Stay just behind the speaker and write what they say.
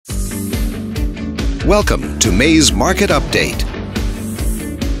Welcome to May's Market Update.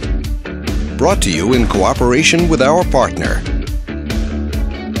 Brought to you in cooperation with our partner.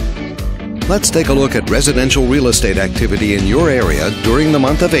 Let's take a look at residential real estate activity in your area during the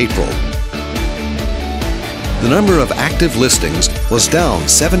month of April. The number of active listings was down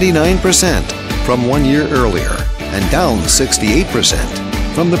 79% from 1 year earlier and down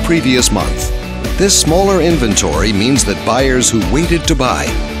 68% from the previous month. This smaller inventory means that buyers who waited to buy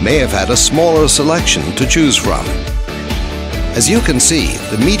may have had a smaller selection to choose from. As you can see,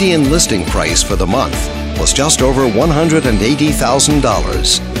 the median listing price for the month was just over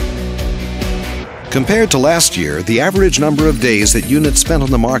 $180,000. Compared to last year, the average number of days that units spent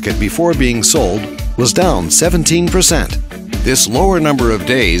on the market before being sold was down 17%. This lower number of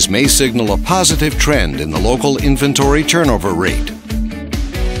days may signal a positive trend in the local inventory turnover rate.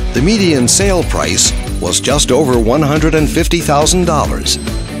 The median sale price was just over $150,000.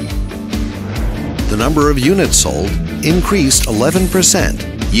 The number of units sold increased 11%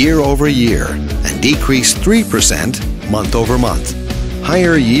 year over year and decreased 3% month over month.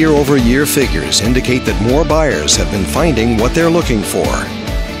 Higher year-over-year figures indicate that more buyers have been finding what they're looking for.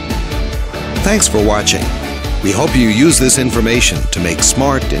 Thanks for watching. We hope you use this information to make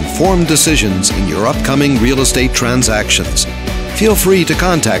smart, informed decisions in your upcoming real estate transactions. Feel free to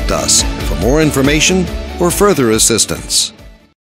contact us for more information or further assistance.